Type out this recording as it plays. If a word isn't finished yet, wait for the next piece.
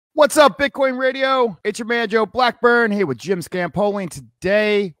What's up, Bitcoin Radio? It's your man, Joe Blackburn, here with Jim Scampoli.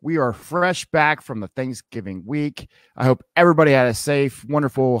 Today, we are fresh back from the Thanksgiving week. I hope everybody had a safe,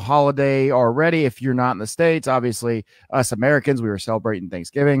 wonderful holiday already. If you're not in the States, obviously, us Americans, we were celebrating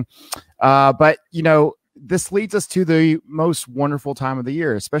Thanksgiving. But, this leads us to the most wonderful time of the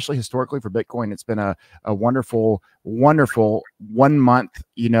year, especially historically for Bitcoin. It's been a wonderful 1 month,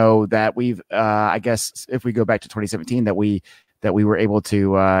 that we've, I guess, if we go back to 2017, that we were able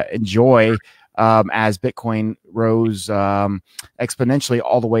to enjoy as Bitcoin rose exponentially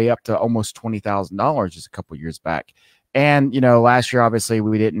all the way up to almost $20,000 just a couple of years back. And, last year, obviously,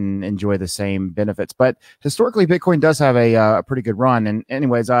 we didn't enjoy the same benefits. But historically, Bitcoin does have a pretty good run. And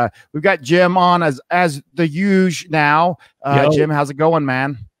anyways, we've got Jim on as the usual now. Jim, how's it going,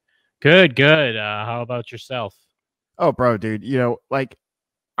 man? Good. How about yourself? Oh, bro, dude,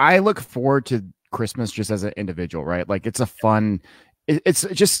 I look forward to Christmas just as an individual, right? Like it's a fun, it's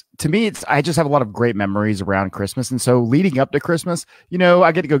just, to me, I just have a lot of great memories around Christmas. And so leading up to Christmas,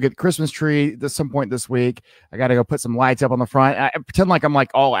 I get to go get the Christmas tree at some point this week. I got to go put some lights up on the front. I pretend like I'm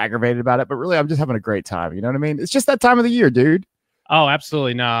like all aggravated about it, but really I'm just having a great time. You know what I mean? It's just that time of the year, dude. Oh,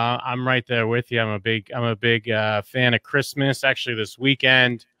 absolutely. No, I'm right there with you. I'm a big fan of Christmas. Actually, this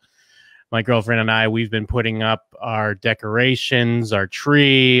weekend, my girlfriend and I, we've been putting up our decorations, our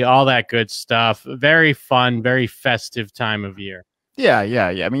tree, all that good stuff. Very fun, very festive time of year. Yeah.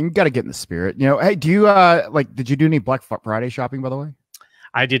 I mean, you got to get in the spirit. Hey, do you did you do any Black Friday shopping, by the way?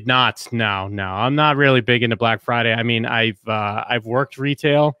 I did not. No. I'm not really big into Black Friday. I mean, I've worked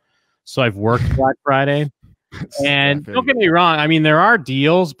retail, so I've worked Black Friday. And don't get me wrong, I mean, there are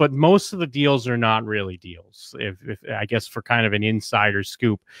deals, but most of the deals are not really deals. If I guess for kind of an insider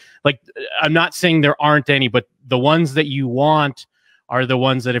scoop, like I'm not saying there aren't any, but the ones that you want are the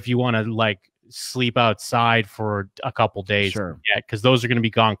ones that if you want to like sleep outside for a couple days, sure, because those are going to be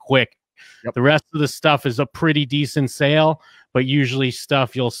gone quick. Yep. The rest of the stuff is a pretty decent sale, but usually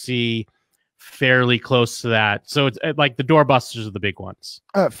stuff you'll see fairly close to that. So it's like the doorbusters are the big ones.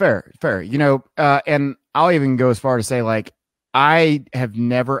 Fair. And I'll even go as far to say, like, I have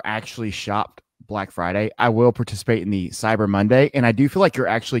never actually shopped Black Friday. I will participate in the Cyber Monday, and I do feel like you're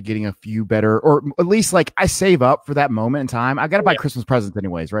actually getting a few better, or at least like I save up for that moment in time. I got to buy Christmas presents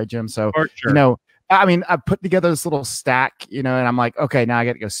anyways, right, Jim? So, sure. I mean, I put together this little stack, and I'm like, okay, now I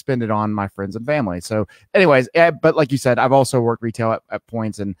got to go spend it on my friends and family. So anyways, but like you said, I've also worked retail at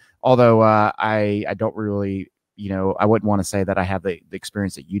points. And although I don't really, I wouldn't want to say that I have the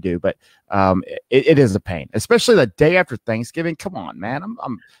experience that you do, but it is a pain, especially the day after Thanksgiving. Come on, man.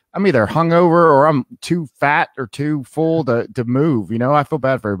 I'm either hungover or I'm too fat or too full to move. I feel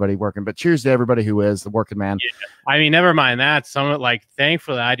bad for everybody working, but cheers to everybody who is the working man. Yeah. I mean, never mind that.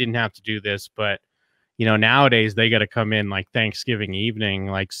 Thankfully I didn't have to do this, but nowadays they got to come in like Thanksgiving evening,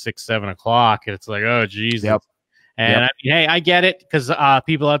 like 6, 7 o'clock. And it's like, oh, geez. Yep. And hey, I get it because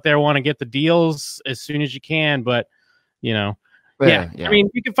people out there want to get the deals as soon as you can. But, yeah. I mean,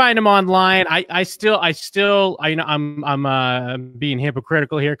 you can find them online. I'm being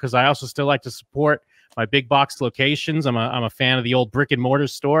hypocritical here because I also still like to support my big box locations. I'm a fan of the old brick and mortar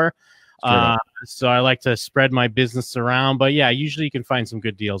store. So I like to spread my business around. But yeah, usually you can find some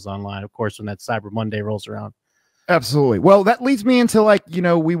good deals online, of course, when that Cyber Monday rolls around. Absolutely. Well, that leads me into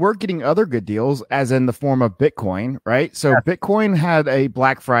we were getting other good deals as in the form of Bitcoin, right? So Bitcoin had a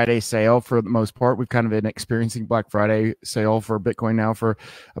Black Friday sale for the most part. We've kind of been experiencing Black Friday sale for Bitcoin now for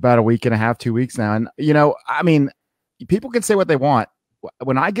about a week and a half, 2 weeks now. And, I mean, people can say what they want.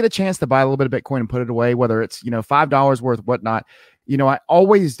 When I get a chance to buy a little bit of Bitcoin and put it away, whether it's, $5 worth, whatnot, I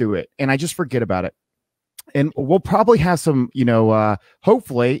always do it and I just forget about it. And we'll probably have some,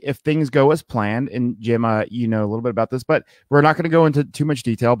 hopefully if things go as planned, and Jim, a little bit about this, but we're not going to go into too much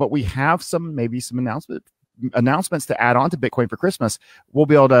detail, but we have maybe some announcements to add on to Bitcoin for Christmas. We'll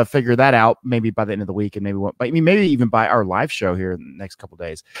be able to figure that out maybe by the end of the week, and maybe even by our live show here in the next couple of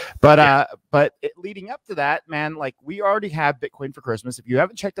days. But leading up to that, man, like we already have Bitcoin for Christmas. If you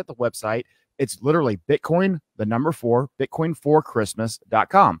haven't checked out the website, it's literally Bitcoin, the number 4,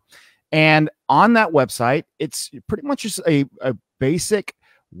 Bitcoin4Christmas.com. And on that website, it's pretty much just a basic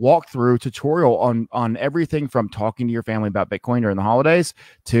walkthrough tutorial on everything from talking to your family about Bitcoin during the holidays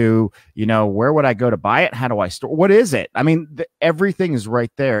to, where would I go to buy it? How do I store? What is it? I mean, everything is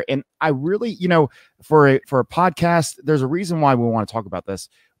right there. And I really, for a podcast, there's a reason why we want to talk about this.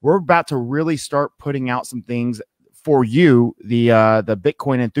 We're about to really start putting out some things for you, the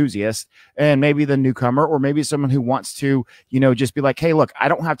Bitcoin enthusiast, and maybe the newcomer, or maybe someone who wants to, just be like, hey, look, I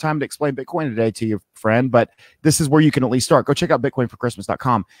don't have time to explain Bitcoin today to your friend, but this is where you can at least start. Go check out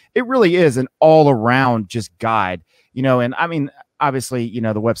bitcoinforchristmas.com. It really is an all around just guide, and I mean, obviously, you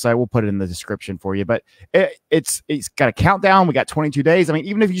know, the website, we'll put it in the description for you, but it's got a countdown. We got 22 days. I mean,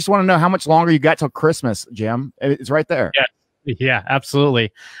 even if you just want to know how much longer you got till Christmas, Jim, it's right there. Yeah,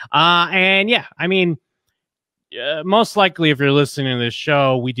 absolutely. And yeah, I mean, most likely if you're listening to this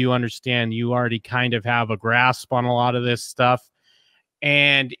show, we do understand you already kind of have a grasp on a lot of this stuff,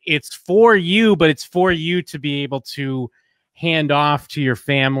 and it's for you, but it's for you to be able to hand off to your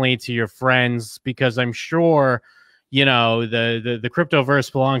family, to your friends, because I'm sure, you know, the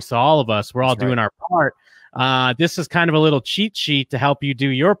cryptoverse belongs to all of us. We're all doing our part. This is kind of a little cheat sheet to help you do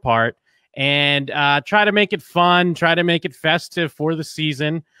your part, and try to make it fun, try to make it festive for the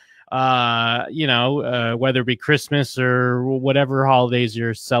season. You know, whether it be Christmas or whatever holidays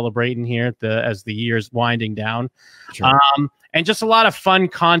you're celebrating here as the year's winding down. Sure. And just a lot of fun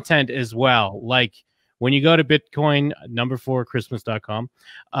content as well. Like when you go to Bitcoin Christmas.com,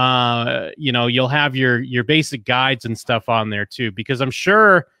 you know, you'll have your basic guides and stuff on there too, because I'm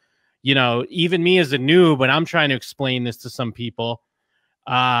sure, you know, even me as a noob, when I'm trying to explain this to some people,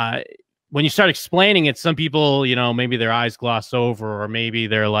 when you start explaining it, some people, you know, maybe their eyes gloss over, or maybe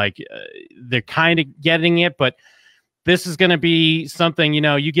they're like, they're kind of getting it, but this is going to be something, you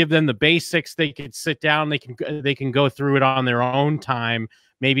know, you give them the basics, they can sit down, they can go through it on their own time,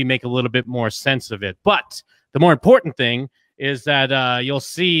 maybe make a little bit more sense of it. But the more important thing is that you'll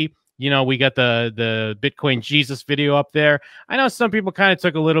see, you know, we got the Bitcoin Jesus video up there. I know some people kind of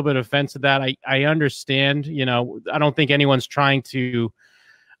took a little bit of offense to that. I understand, you know, I don't think anyone's trying to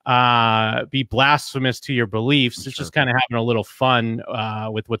be blasphemous to your beliefs. It's just kind of having a little fun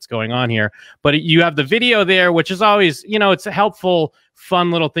with what's going on here. But you have the video there, which is always, you know, it's a helpful, fun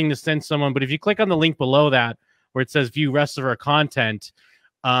little thing to send someone. But if you click on the link below that where it says view rest of our content,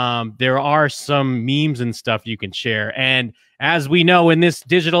 there are some memes and stuff you can share. And as we know, in this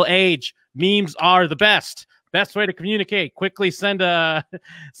digital age, memes are the best way to communicate. Quickly send a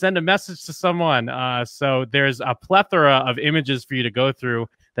message to someone. So there's a plethora of images for you to go through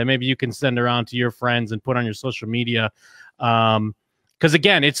that maybe you can send around to your friends and put on your social media. Because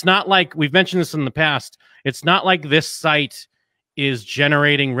again, it's not like, we've mentioned this in the past, it's not like this site is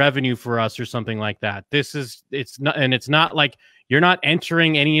generating revenue for us or something like that. It's not like you're not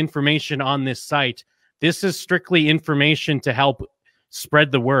entering any information on this site. This is strictly information to help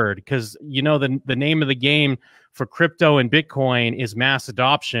spread the word, because, you know, the name of the game for crypto and Bitcoin is mass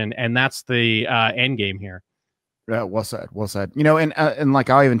adoption, and that's the end game here. Yeah, well said. Well said. You know, and like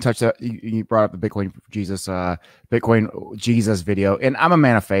I'll even touch that. You brought up the Bitcoin Jesus video, and I'm a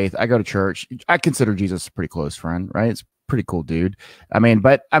man of faith. I go to church. I consider Jesus a pretty close friend, right? It's a pretty cool dude. I mean,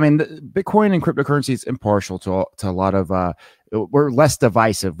 Bitcoin and cryptocurrency is impartial to a lot of. We're less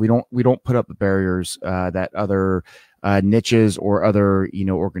divisive. We don't put up the barriers that other niches or other, you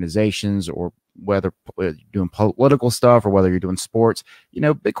know, organizations, or whether you're doing political stuff or whether you're doing sports. You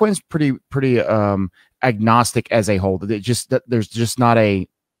know, Bitcoin's pretty agnostic as a whole. There's just not a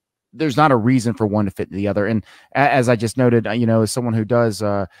reason for one to fit the other. And as I just noted, you know, as someone who does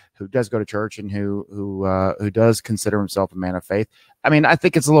go to church and who does consider himself a man of faith, I mean, I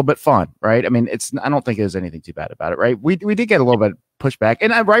think it's a little bit fun, right? I mean, I don't think there's anything too bad about it, right? We did get a little bit pushback,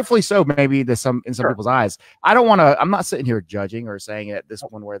 and rightfully so, maybe in some people's eyes. I'm not sitting here judging or saying it this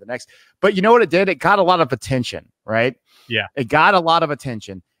one way or the next, but you know what it did? It got a lot of attention, right? Yeah. It got a lot of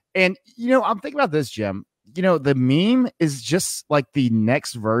attention. And, you know, I'm thinking about this, Jim. You know, the meme is just like the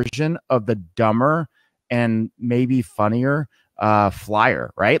next version of the dumber and maybe funnier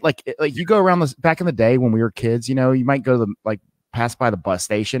flyer, right? Like you go around this back in the day when we were kids, you know, you might go to pass by the bus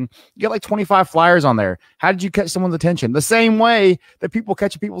station, you get like 25 flyers on there. How did you catch someone's attention? The same way that people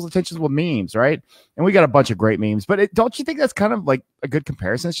catch people's attentions with memes, right? And we got a bunch of great memes, but don't you think that's kind of like a good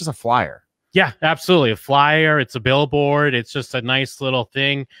comparison? It's just a flyer. Yeah, absolutely. A flyer, it's a billboard, it's just a nice little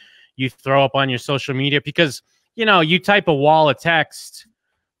thing you throw up on your social media, because, you know, you type a wall of text,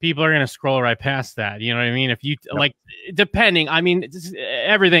 people are going to scroll right past that. You know what I mean? If you like, depending, I mean,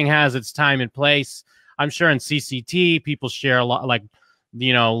 everything has its time and place. I'm sure in CCT, people share a lot, like,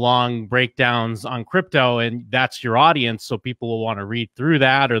 you know, long breakdowns on crypto, and that's your audience. So people will want to read through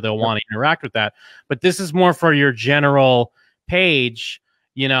that, or they'll want to interact with that. But this is more for your general page,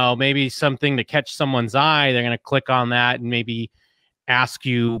 you know, maybe something to catch someone's eye. They're going to click on that and maybe ask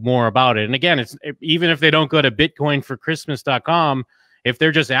you more about it. And again, it's even if they don't go to bitcoinforchristmas.com, if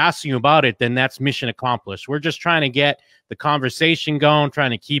they're just asking you about it, then that's mission accomplished. We're just trying to get the conversation going,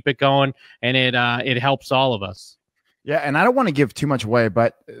 trying to keep it going, and it helps all of us. Yeah, and I don't want to give too much away,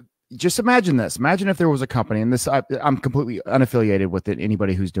 but just imagine this. Imagine if there was a company, and this I'm completely unaffiliated with it.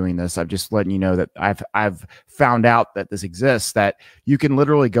 Anybody who's doing this, I'm just letting you know that I've found out that this exists, that you can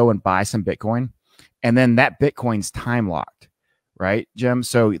literally go and buy some Bitcoin, and then that Bitcoin's time locked, right, Jim?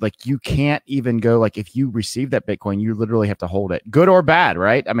 So like you can't even go, like if you receive that Bitcoin, you literally have to hold it, good or bad,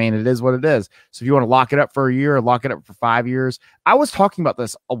 right? I mean, it is what it is. So if you want to lock it up for a year or lock it up for 5 years, I was talking about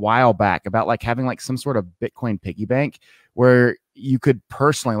this a while back about like having like some sort of Bitcoin piggy bank where you could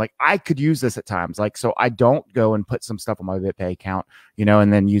personally, like I could use this at times, like so I don't go and put some stuff on my BitPay account,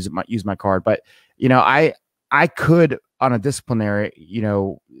 and then use my card. But I could, on a disciplinary,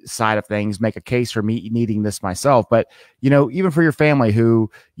 side of things, make a case for me needing this myself. But, even for your family who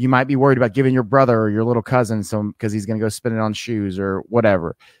you might be worried about giving your brother or your little cousin some, because he's going to go spend it on shoes or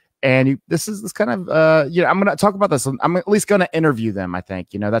whatever. And this kind of, I'm going to talk about this. I'm at least going to interview them. I think,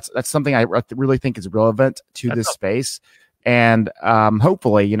 that's something I really think is relevant to this space. And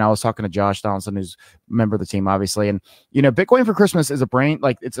hopefully, I was talking to Josh Donaldson, who's a member of the team, obviously. And, Bitcoin for Christmas is a brain,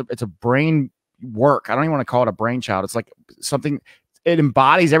 like it's a brain work. I don't even want to call it a brainchild. It's like something, it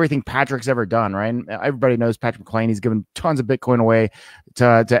embodies everything Patrick's ever done, right? And everybody knows Patrick McLean. He's given tons of Bitcoin away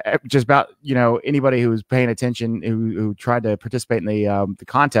to just about, anybody who's paying attention, who tried to participate in the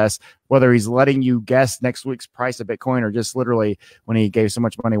contest, whether he's letting you guess next week's price of Bitcoin or just literally when he gave so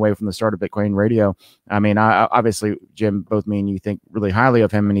much money away from the start of Bitcoin Radio. I mean, obviously, Jim, both me and you think really highly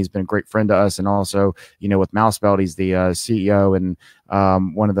of him, and he's been a great friend to us. And also, with Mousebelt, he's the CEO and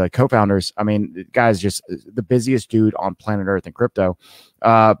one of the co-founders. I mean, the guy's just the busiest dude on planet Earth in crypto.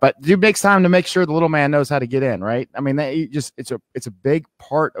 But dude makes time to make sure the little man knows how to get in, right? I mean, it's a big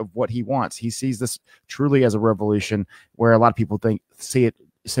part of what he wants. He sees this truly as a revolution, where a lot of people see it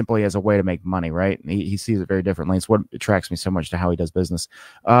simply as a way to make money, right? And he sees it very differently. It's what attracts me so much to how he does business.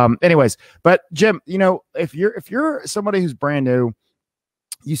 Anyways, but Jim, if you're somebody who's brand new,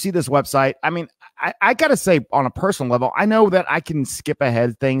 you see this website. I mean, I gotta say, on a personal level, I know that I can skip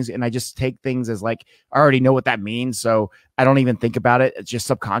ahead things and I just take things as like I already know what that means, so I don't even think about it. It's just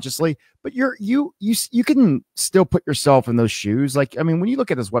subconsciously. But you can still put yourself in those shoes. Like, I mean, when you look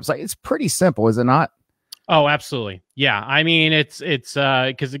at this website, it's pretty simple, is it not? Oh, absolutely. Yeah. I mean, it's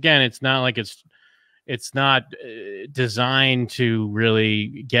because again, it's not like it's not designed to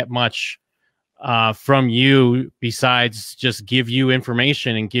really get much from you besides just give you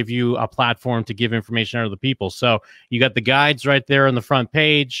information and give you a platform to give information out to the people. So you got the guides right there on the front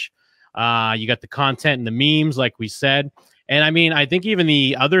page. You got the content and the memes, like we said. And I mean, I think even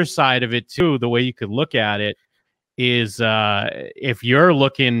the other side of it too, the way you could look at it is if you're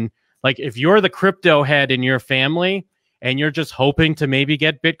looking, like if you're the crypto head in your family and you're just hoping to maybe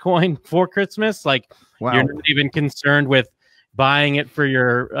get Bitcoin for Christmas, like you're not even concerned with buying it for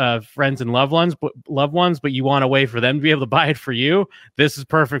your friends and loved ones, but you want a way for them to be able to buy it for you. This is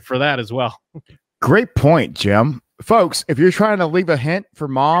perfect for that as well. Great point, Jim. Folks, if you're trying to leave a hint for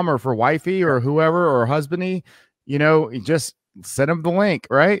mom or for wifey or whoever or husbandy, you just send them the link,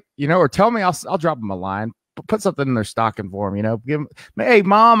 right? Or tell me, I'll drop them a line. Put something in their stocking for them, give them, hey,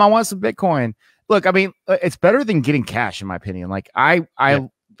 mom, I want some Bitcoin. Look, I mean, it's better than getting cash, in my opinion. Like I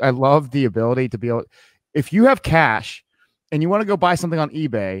love the ability to be able, if you have cash and you want to go buy something on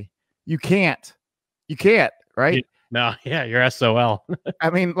eBay, you can't, right? No, yeah, you're SOL. I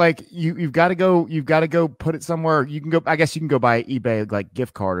mean, like you've got to go put it somewhere. You can go, I guess you can go buy eBay like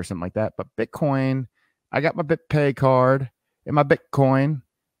gift card or something like that. But Bitcoin, I got my BitPay card and my Bitcoin,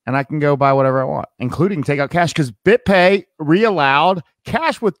 and I can go buy whatever I want, including take out cash, because BitPay re-allowed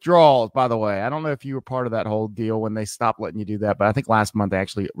cash withdrawals, by the way. I don't know if you were part of that whole deal when they stopped letting you do that, but I think last month they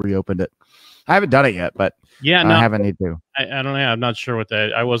actually reopened it. I haven't done it yet, but yeah, I haven't need to. I don't know. I'm not sure what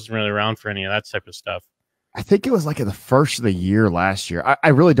that, I wasn't really around for any of that type of stuff. I think it was like in the first of the year last year. I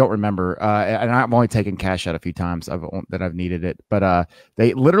really don't remember. And I've only taken cash out a few times that I've needed it, but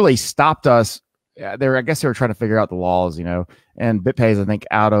they literally stopped us. I guess they were trying to figure out the laws, and BitPay is, I think,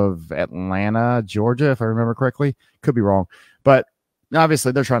 out of Atlanta, Georgia, if I remember correctly. Could be wrong, but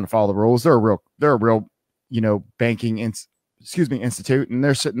obviously they're trying to follow the rules. They're a real, banking institute, and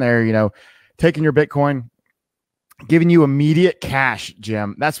they're sitting there, taking your Bitcoin, giving you immediate cash,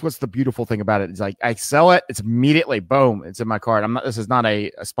 Jim. That's what's the beautiful thing about it. It's like I sell it, it's immediately boom, it's in my card. This is not a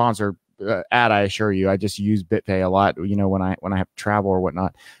sponsored ad, I assure you. I just use BitPay a lot, when I have to travel or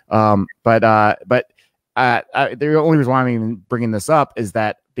whatnot. But the only reason why I'm even bringing this up is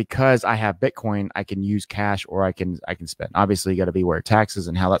that because I have Bitcoin, I can use cash or I can spend. Obviously, you got to be aware of taxes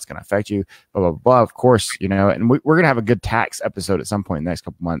and how that's going to affect you. Blah blah blah. Of course, and we're going to have a good tax episode at some point in the next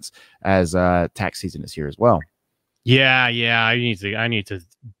couple months as tax season is here as well. Yeah. I need to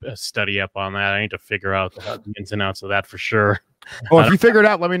study up on that. I need to figure out the ins and outs of that for sure. Well, if you figure it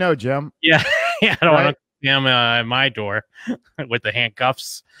out, let me know, Jim. Yeah. I don't want to jam my door with the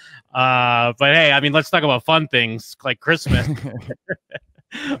handcuffs. But hey, I mean, let's talk about fun things like Christmas.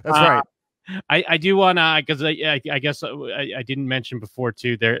 That's right. I do want to, because I guess I didn't mention before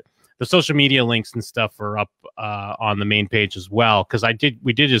too, there the social media links and stuff are up on the main page as well, because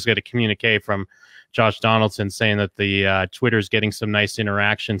we did just get a communique from Josh Donaldson saying that the Twitter is getting some nice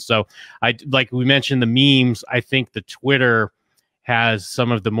interaction. So like we mentioned the memes, I think the Twitter has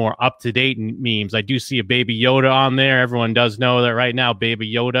some of the more up-to-date memes. I do see a Baby Yoda on there. Everyone does know that right now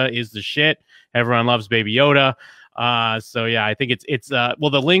Baby Yoda is the shit. Everyone loves Baby Yoda. So yeah, I think it's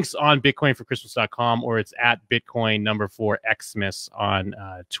well, the link's on bitcoinforchristmas.com, or it's at Bitcoin4Xmas on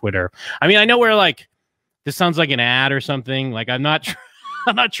Twitter. I mean, I know we're like, this sounds like an ad or something. Like I'm not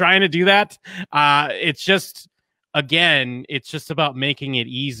I'm not trying to do that. It's just, again, it's just about making it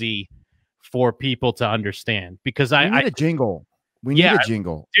easy for people to understand, because we need a jingle. We need a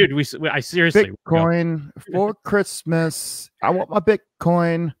jingle, dude. I seriously, Bitcoin for Christmas. I want my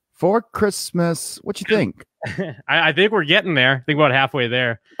Bitcoin for Christmas. What you think? I think we're getting there. I think about halfway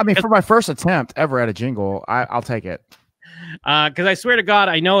there. I mean, for my first attempt ever at a jingle, I'll take it. Because I swear to God,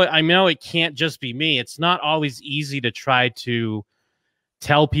 I know it can't just be me. It's not always easy to try to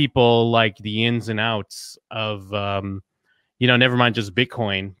tell people like the ins and outs of, never mind just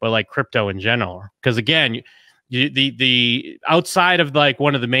Bitcoin, but like crypto in general. Because again, the outside of like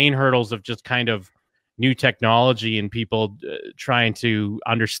one of the main hurdles of just kind of new technology and people trying to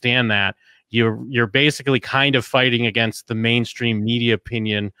understand that, you're basically kind of fighting against the mainstream media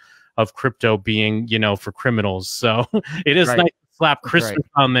opinion of crypto being, for criminals. So it is nice to slap Christmas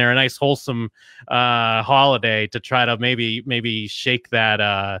on there, a nice wholesome holiday to try to maybe shake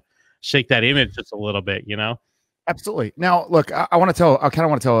that image just a little bit, Absolutely. Now, look, I kind of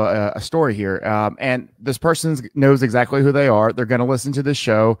want to tell a story here. And this person knows exactly who they are. They're going to listen to this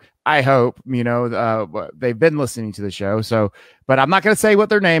show. I hope, they've been listening to the show. So, but I'm not going to say what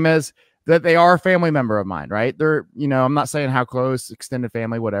their name is, that they are a family member of mine, right? They're, I'm not saying how close, extended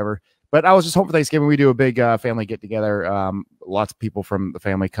family, whatever. But I was just hoping for Thanksgiving we do a big family get together. Lots of people from the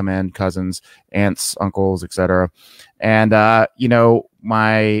family come in, cousins, aunts, uncles, etc. And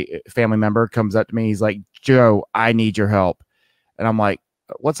my family member comes up to me. He's like, "Joe, I need your help." And I'm like,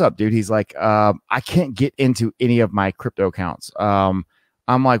 "What's up, dude?" He's like, "I can't get into any of my crypto accounts." I'm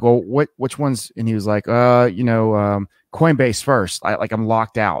like, "Well, which ones?" And he was like, Coinbase first. I'm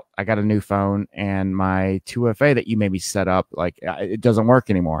locked out. I got a new phone, and my 2FA that you made me set up, it doesn't work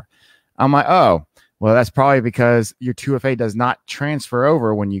anymore. I'm like, "Oh, well, that's probably because your 2FA does not transfer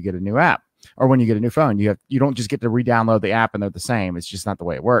over when you get a new app or when you get a new phone. You don't just get to re-download the app and they're the same. It's just not the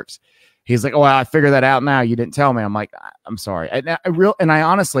way it works." He's like, "Oh, well, I figured that out now. You didn't tell me." I'm like, "I'm sorry." I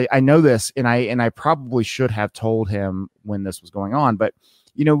honestly, I know this, and I probably should have told him when this was going on, but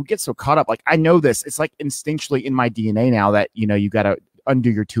we get so caught up. Like, I know this. It's like instinctually in my DNA now that, you got to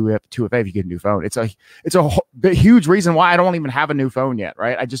undo your 2FA if you get a new phone. It's a huge reason why I don't even have a new phone yet,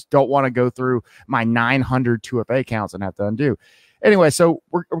 right? I just don't want to go through my 900 2FA accounts and have to undo. Anyway, so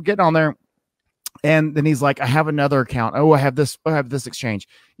we're getting on there. And then he's like, "I have another account. Oh, I have this exchange."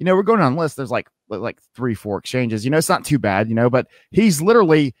 We're going on a list. There's like 3-4 exchanges. It's not too bad, but he's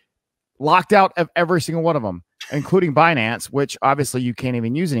literally locked out of every single one of them, including Binance, which obviously you can't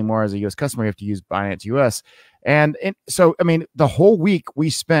even use anymore as a US customer. You have to use Binance US. And so, I mean, the whole week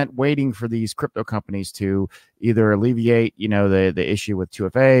we spent waiting for these crypto companies to either alleviate, the issue with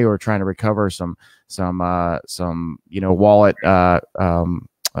 2FA, or trying to recover some wallet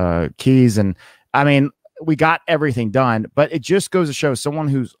keys. And I mean, we got everything done, but it just goes to show someone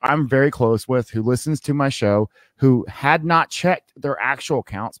who's I'm very close with, who listens to my show, who had not checked their actual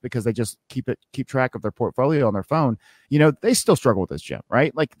accounts because they just keep track of their portfolio on their phone. They still struggle with this, Jim,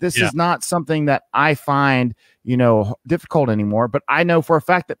 right? Like, this is not something that I find, difficult anymore, but I know for a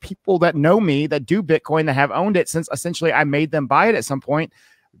fact that people that know me, that do Bitcoin, that have owned it since essentially I made them buy it at some point,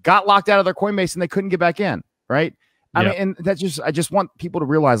 got locked out of their Coinbase and they couldn't get back in. Right. I mean, and I just want people to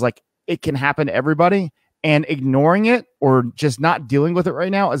realize, like, it can happen to everybody. And ignoring it or just not dealing with it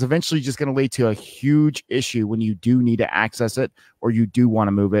right now is eventually just going to lead to a huge issue when you do need to access it, or you do want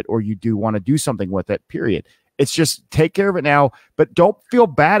to move it, or you do want to do something with it, period. It's just take care of it now, but don't feel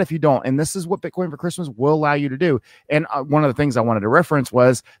bad if you don't. And this is what Bitcoin for Christmas will allow you to do. And one of the things I wanted to reference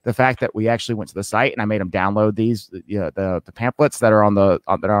was the fact that we actually went to the site and I made him download these, the pamphlets that are on the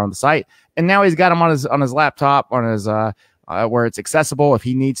site. And now he's got them on his laptop, on his, where it's accessible if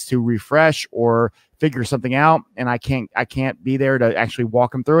he needs to refresh or figure something out, and I can't be there to actually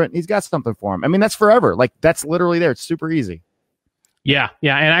walk him through it. He's got something for him. I mean, that's forever. Like, that's literally there. It's super easy. Yeah.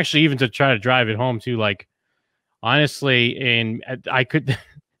 And actually, even to try to drive it home too, like, honestly, and I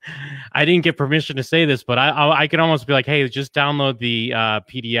didn't get permission to say this, but I could almost be like, "Hey, just download the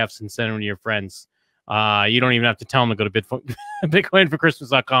PDFs and send them to your friends." You don't even have to tell them to go to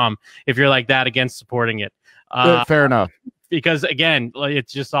bitcoinforchristmas.com if you're like that against supporting it. Fair enough. Because again,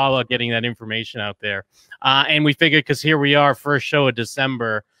 it's just all about getting that information out there. And we figured, because here we are, first show of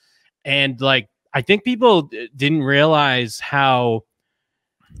December, and like I think people didn't realize how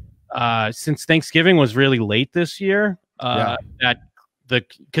since Thanksgiving was really late this year,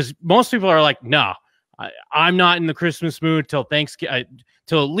 because most people are like, no, I'm not in the Christmas mood till Thanksgiving,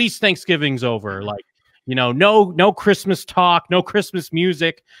 till at least Thanksgiving's over. Like, you know, no Christmas talk, no Christmas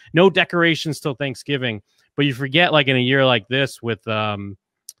music, no decorations till Thanksgiving. But you forget, like in a year like this, with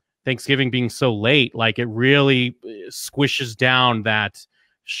Thanksgiving being so late, like it really squishes down that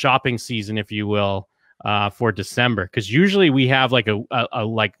shopping season, if you will, for December. Because usually we have like a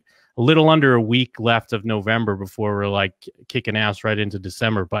little under a week left of November before we're like kicking ass right into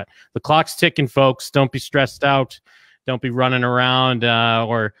December. But the clock's ticking, folks. Don't be stressed out. Don't be running around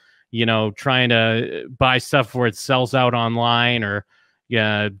or, you know, trying to buy stuff where it sells out online, or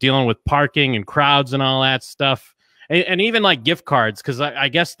dealing with parking and crowds and all that stuff. And even like gift cards, because I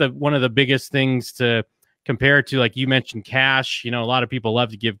guess one of the biggest things to compare to, like you mentioned, cash, you know, a lot of people love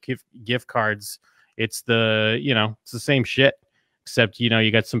to give gift cards. It's the same shit, except, you know,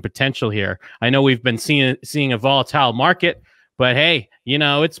 you got some potential here. I know we've been seeing a volatile market, but hey, you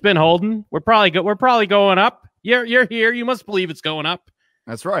know, it's been holding. We're probably going up. You're here. You must believe it's going up.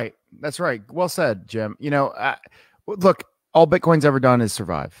 That's right. That's right. Well said, Jim. You know, look, all Bitcoin's ever done is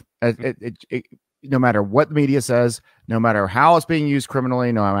survive. No matter what the media says, no matter how it's being used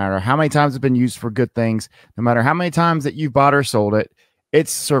criminally, no matter how many times it's been used for good things, no matter how many times that you've bought or sold it,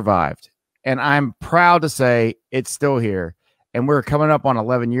 it's survived. And I'm proud to say it's still here. And we're coming up on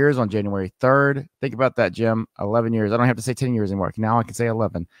 11 years on January 3rd. Think about that, Jim. 11 years. I don't have to say 10 years anymore. Now I can say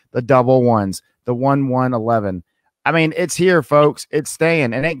 11. The double ones, the 11. I mean, it's here, folks. It's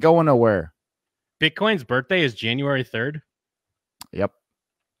staying. It ain't going nowhere. Bitcoin's birthday is January 3rd. Yep.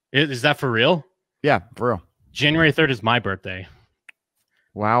 Is that for real? Yeah, for real. January 3rd is my birthday.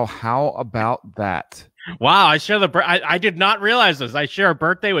 Wow. How about that? Wow. I did not realize this. I share a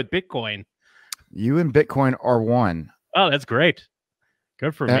birthday with Bitcoin. You and Bitcoin are one. Oh, that's great.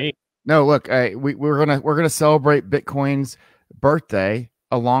 Good for me. No, look, we're gonna celebrate Bitcoin's birthday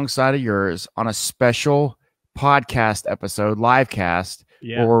alongside of yours on a special podcast episode, live cast,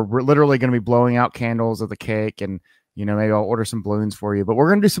 where we're literally going to be blowing out candles of the cake, and you know, maybe I'll order some balloons for you. But we're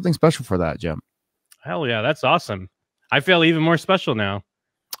going to do something special for that, Jim. Hell yeah, that's awesome. I feel even more special now.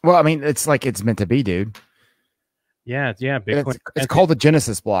 Well, I mean, it's like it's meant to be, dude. Yeah, Bitcoin. It's called the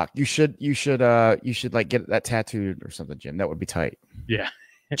Genesis block. You should like get that tattooed or something, Jim. That would be tight. Yeah.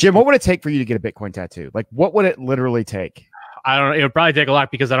 Jim, what would it take for you to get a Bitcoin tattoo? Like, what would it literally take? I don't know. It would probably take a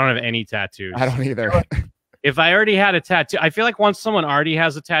lot because I don't have any tattoos. I don't either. If I already had a tattoo, I feel like once someone already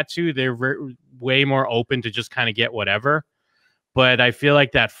has a tattoo, they're way more open to just kind of get whatever. But I feel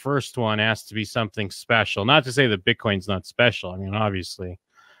like that first one has to be something special. Not to say that Bitcoin's not special. I mean, obviously.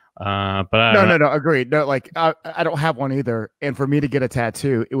 But no, agreed. No, like I don't have one either. And for me to get a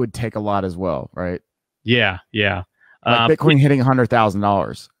tattoo, it would take a lot as well, right? Yeah. Like Bitcoin hitting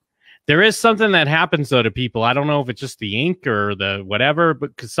 $100,000. There is something that happens though to people. I don't know if it's just the ink or the whatever,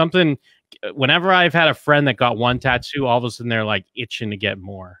 but because whenever I've had a friend that got one tattoo, all of a sudden they're like itching to get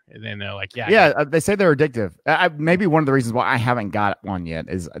more, and then they're like, they say they're addictive. Maybe one of the reasons why I haven't got one yet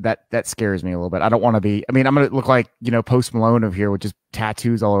is that scares me a little bit. I don't want to be. I mean, I'm gonna look like, you know, Post Malone over here with just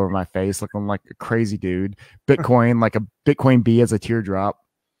tattoos all over my face, looking like a crazy dude. Bitcoin, like a Bitcoin B as a teardrop.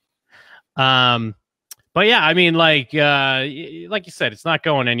 But yeah, I mean, like you said, it's not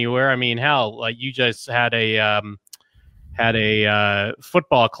going anywhere. I mean, hell, like you just had a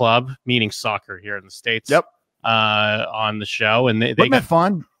football club, meaning soccer here in the States. Yep. On the show, and they wasn't that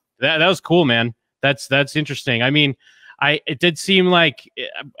fun? That was cool, man. That's interesting. I mean, it did seem like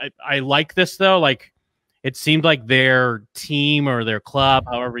I like this though. Like it seemed like their team or their club,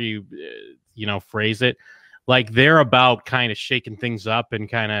 however you phrase it, like they're about kind of shaking things up and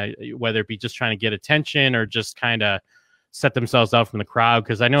kind of whether it be just trying to get attention or just kind of set themselves out from the crowd.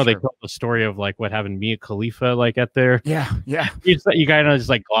 Because I know they told the story of like what happened to Mia Khalifa like at their you kind of just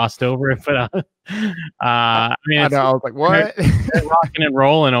like glossed over it, but I mean, I was like, what? They're rocking and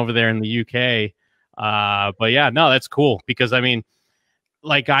rolling over there in the UK. But yeah, no, that's cool because I mean,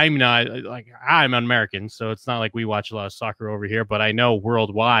 like I'm American, so it's not like we watch a lot of soccer over here, but I know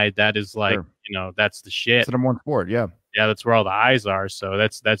worldwide that is like, you know, that's the shit. It's the number one sport. Yeah. That's where all the eyes are. So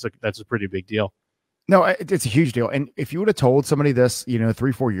that's a pretty big deal. No, it's a huge deal. And if you would have told somebody this, you know,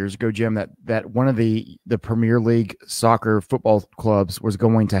 3-4 years ago, Jim, that one of the Premier League soccer football clubs was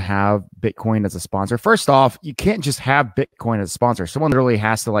going to have Bitcoin as a sponsor. First off, you can't just have Bitcoin as a sponsor. Someone really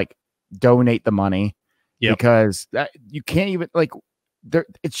has to like donate the money because you can't even like there.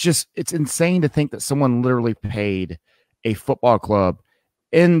 It's insane to think that someone literally paid a football club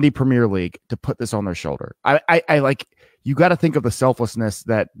in the Premier League to put this on their shoulder. I like, you got to think of the selflessness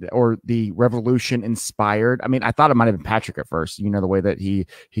that, or the revolution inspired. I mean, I thought it might have been Patrick at first, you know, the way that he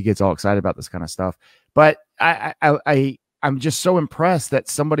gets all excited about this kind of stuff. But I'm just so impressed that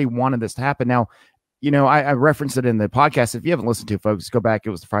somebody wanted this to happen. Now, you know, I referenced it in the podcast. If you haven't listened to it, folks, go back.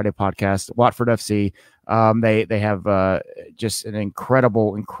 It was the Friday podcast, Watford FC. They have just an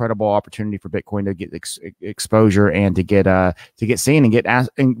incredible opportunity for Bitcoin to get exposure and to get seen and get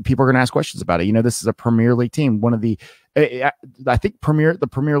asked, and people are going to ask questions about it. You know, this is a Premier League team. One of the, I think the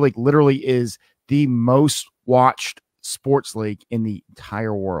Premier League literally is the most watched sports league in the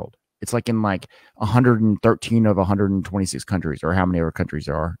entire world. It's like in like 113 of 126 countries, or how many other countries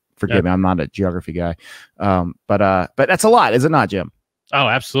there are. Forgive me, I'm not a geography guy. But that's a lot, is it not, Jim? Oh,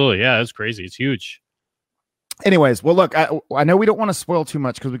 absolutely. Yeah, that's crazy. It's huge. Anyways, well, look, I know we don't want to spoil too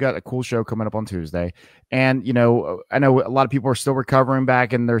much because we got a cool show coming up on Tuesday. And, you know, I know a lot of people are still recovering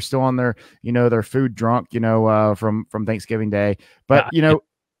back and they're still on their, you know, their food drunk, you know, from Thanksgiving Day. But, you know,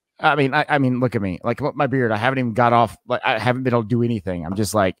 I mean, look at me, like my beard. I haven't even got off. Like, I haven't been able to do anything. I'm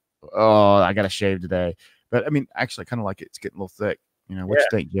just like, oh, I got to shave today. But I mean, actually, I kind of like it. It's getting a little thick. You know, what you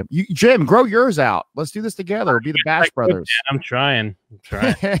think, Jim? Jim, grow yours out. Let's do this together. We'll be the Bash Brothers. I'm trying.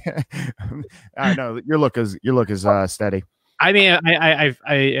 I know your look is steady. I mean, I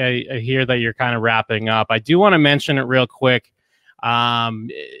hear that you're kind of wrapping up. I do want to mention it real quick,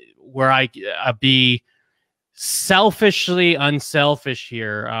 where I be selfishly unselfish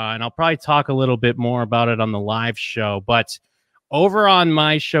here, and I'll probably talk a little bit more about it on the live show. But over on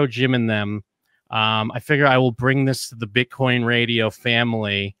my show, Jim and Them, I figure I will bring this to the Bitcoin Radio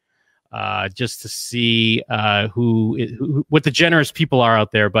family, just to see what the generous people are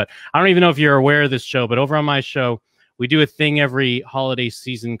out there. But I don't even know if you're aware of this show, but over on my show, we do a thing every holiday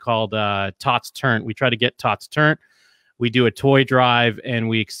season called Tots Turnt. We try to get Tots Turnt. We do a toy drive, and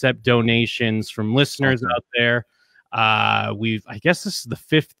we accept donations from listeners out there. I guess this is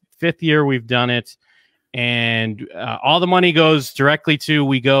the fifth year we've done it. And all the money goes directly to,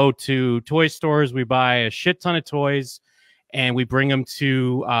 we go to toy stores, we buy a shit ton of toys, and we bring them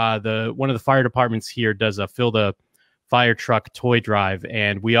to one of the fire departments here does a fill the fire truck toy drive,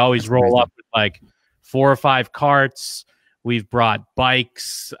 and we always roll up with like 4 or 5 carts. We've brought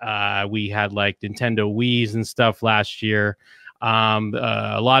bikes. We had like Nintendo Wiis and stuff last year.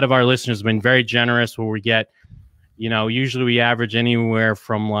 A lot of our listeners have been very generous, where we get, you know, usually we average anywhere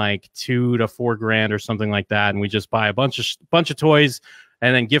from like $2 to $4 grand or something like that, and we just buy a bunch of toys,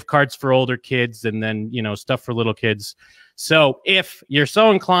 and then gift cards for older kids, and then, you know, stuff for little kids. So if you're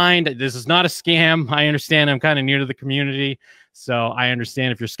so inclined, this is not a scam. I understand I'm kind of new to the community, so I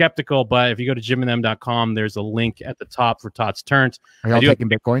understand if you're skeptical. But if you go to jimandthem.com, there's a link at the top for Tots Turnt. Are y'all taking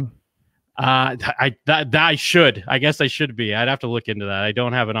Bitcoin? I should. I guess I should be. I'd have to look into that. I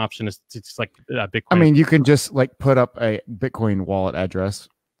don't have an option to select Bitcoin. I mean, you can just like put up a Bitcoin wallet address.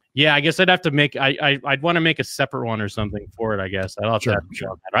 Yeah, I guess I'd have to make. I'd want to make a separate one or something for it. I guess I'd have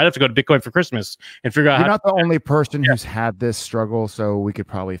to go to Bitcoin for Christmas and figure out. You're not the only person who's had this struggle, so we could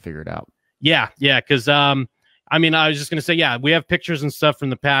probably figure it out. Yeah, because I mean, I was just gonna say, yeah, we have pictures and stuff from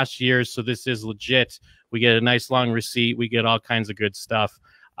the past years, so this is legit. We get a nice long receipt. We get all kinds of good stuff.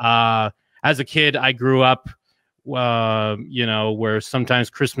 As a kid, I grew up, you know, where sometimes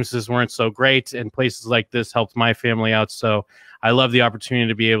Christmases weren't so great, and places like this helped my family out. So I love the opportunity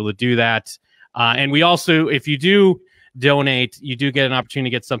to be able to do that. And we also, if you do donate, you do get an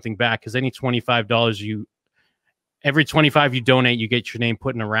opportunity to get something back, because every $25 you donate, you get your name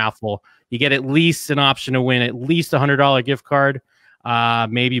put in a raffle. You get at least an option to win at least $100 gift card,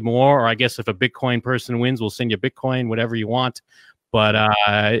 maybe more. Or I guess if a Bitcoin person wins, we'll send you Bitcoin, whatever you want. But,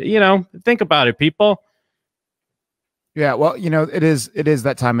 you know, think about it, people. Yeah, well, you know, it is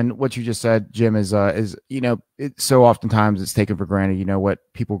that time. And what you just said, Jim, is, you know, it's so oftentimes it's taken for granted, you know, what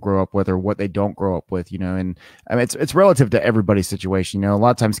people grow up with or what they don't grow up with, you know, and I mean, it's relative to everybody's situation. You know, a lot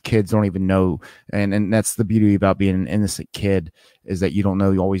of times kids don't even know. And that's the beauty about being an innocent kid, is that you don't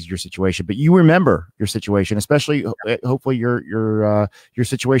know always your situation, but you remember your situation, especially hopefully your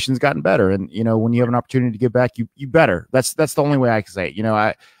situation's gotten better. And, you know, when you have an opportunity to give back, you better. That's the only way I can say it. You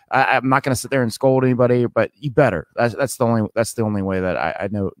know, I'm not going to sit there and scold anybody, but you better. That's the only way that I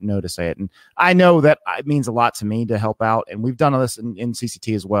know to say it. And I know that it means a lot to me to help out. And we've done this in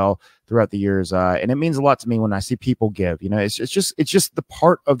CCT as well throughout the years. And it means a lot to me when I see people give. You know, it's just the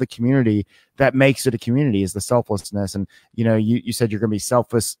part of the community that makes it a community, is the selflessness. And you know, you said you're going to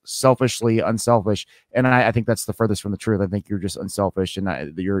be selfishly unselfish, and I think that's the furthest from the truth. I think you're just unselfish,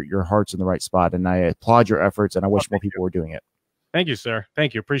 and your heart's in the right spot. And I applaud your efforts, and I wish more people were doing it. Thank you, sir.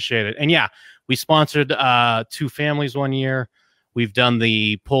 Thank you. Appreciate it. And yeah, we sponsored 2 families one year. We've done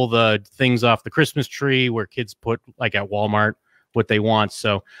the pull the things off the Christmas tree where kids put, like at Walmart, what they want.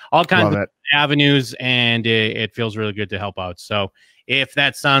 So all kinds of avenues, and it feels really good to help out. So if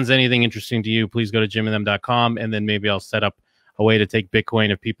that sounds anything interesting to you, please go to jimandthem.com, and then maybe I'll set up a way to take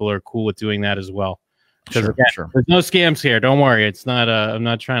Bitcoin if people are cool with doing that as well. Sure. There's no scams here. Don't worry. It's not. I'm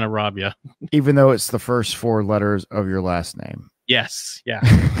not trying to rob you. Even though it's the first 4 letters of your last name. Yes. Yeah.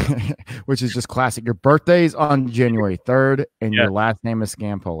 Which is just classic. Your birthday's on January 3rd, and your last name is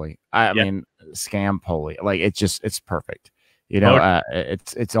Scampoli. I mean, Scampoli. Like, it's perfect. You know,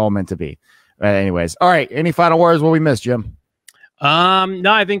 it's all meant to be. Anyways, all right. Any final words? What we missed, Jim?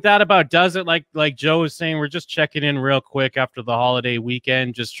 No, I think that about does it. Like Joe was saying, we're just checking in real quick after the holiday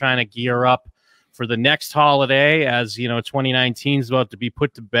weekend, just trying to gear up for the next holiday, as you know, 2019 is about to be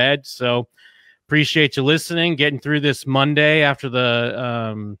put to bed. So appreciate you listening, getting through this Monday after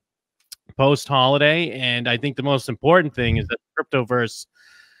the post holiday. And I think the most important thing is that Cryptoverse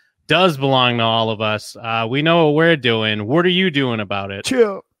does belong to all of us. We know what we're doing. What are you doing about it?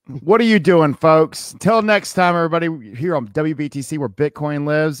 Chill. What are you doing, folks? Until next time, everybody, here on WBTC, where Bitcoin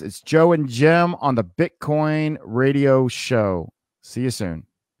lives. It's Joe and Jim on the Bitcoin Radio Show. See you soon.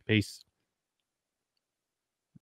 Peace.